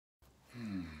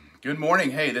Good morning.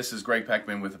 Hey, this is Gregg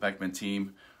Pechmann with the Pechmann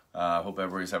Team. Hope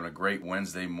everybody's having a great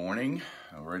Wednesday morning.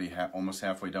 Already almost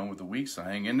halfway done with the week, so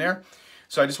hang in there.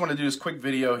 So I just want to do this quick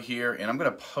video here, and I'm going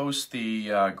to post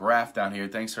the graph down here.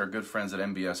 Thanks to our good friends at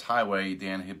MBS Highway,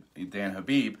 Dan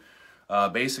Habib.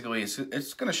 Basically,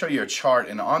 it's going to show you a chart,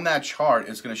 and on that chart,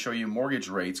 it's going to show you mortgage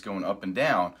rates going up and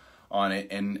down on it,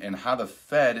 and how the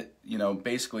Fed,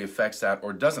 basically affects that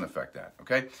or doesn't affect that.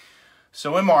 Okay.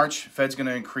 So in March, Fed's going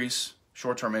to increase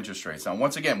short-term interest rates. Now,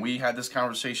 once again, we had this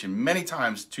conversation many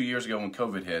times 2 years ago when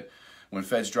COVID hit, when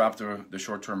Feds dropped the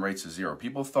short-term rates to zero.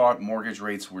 People thought mortgage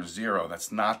rates were zero.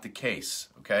 That's not the case,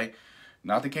 okay?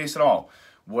 Not the case at all.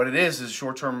 What it is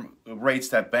short-term rates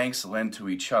that banks lend to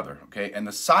each other, okay? And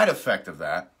the side effect of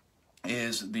that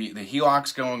is the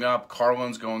HELOCs going up, car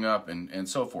loans going up, and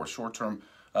so forth, short-term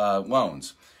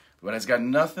loans. But it's got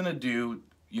nothing to do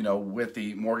with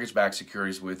the mortgage-backed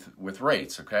securities with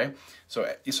rates, okay?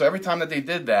 So every time that they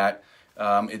did that,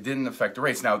 it didn't affect the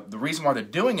rates. Now, the reason why they're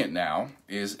doing it now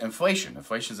is inflation.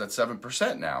 Inflation's at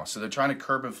 7% now, so they're trying to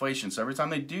curb inflation. So every time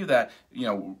they do that,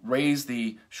 raise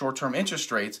the short-term interest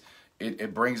rates,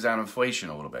 it brings down inflation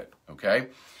a little bit, okay?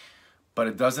 But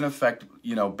it doesn't affect,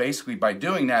 basically by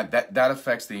doing that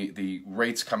affects the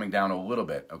rates coming down a little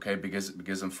bit, okay?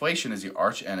 Because inflation is the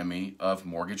arch enemy of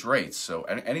mortgage rates. So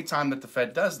anytime that the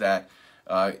Fed does that,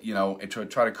 to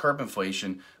try to curb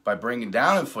inflation by bringing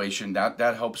down inflation,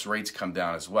 that helps rates come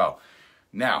down as well.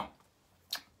 Now,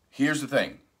 here's the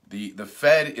thing. The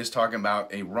Fed is talking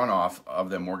about a runoff of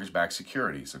their mortgage-backed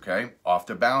securities, okay, off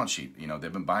their balance sheet.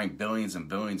 They've been buying billions and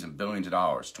billions and billions of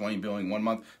dollars, 20 billion one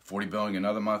month, 40 billion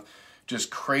another month.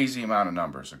 Just crazy amount of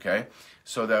numbers, okay?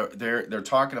 So they're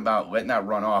talking about letting that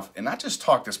run off, and not just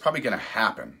talk, that's probably going to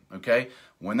happen, okay?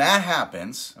 When that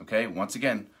happens, okay, once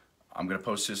again, I'm going to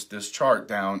post this chart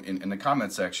down in the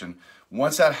comment section.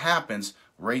 Once that happens,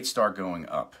 rates start going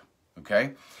up,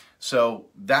 okay? So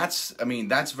that's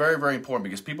very, very important,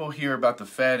 because people hear about the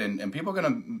Fed, and people are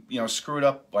going to, screw it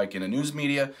up like in the news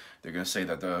media. They're going to say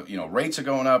that the, rates are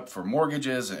going up for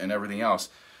mortgages and everything else,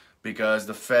 because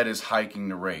the Fed is hiking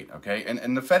the rate, okay?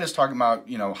 And the Fed is talking about,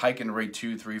 hiking the rate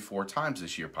 2, 3, 4 times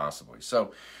this year possibly.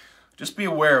 So just be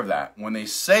aware of that. When they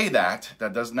say that,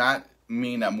 that does not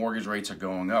mean that mortgage rates are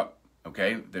going up,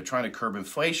 okay? They're trying to curb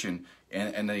inflation,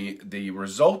 and the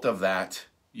result of that,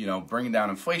 bringing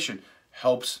down inflation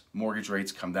helps mortgage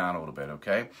rates come down a little bit,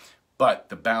 okay? But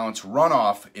the balance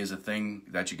runoff is a thing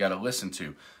that you got to listen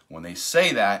to. When they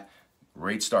say that,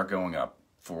 rates start going up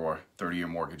for 30-year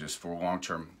mortgages, for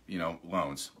long-term,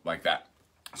 loans like that.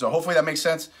 So hopefully that makes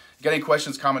sense. If you got any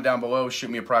questions, comment down below, shoot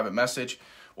me a private message,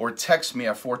 or text me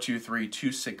at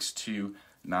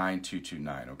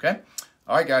 423-262-9229, okay?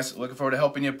 All right, guys, looking forward to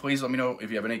helping you. Please let me know if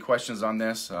you have any questions on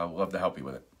this. We'll love to help you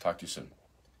with it. Talk to you soon.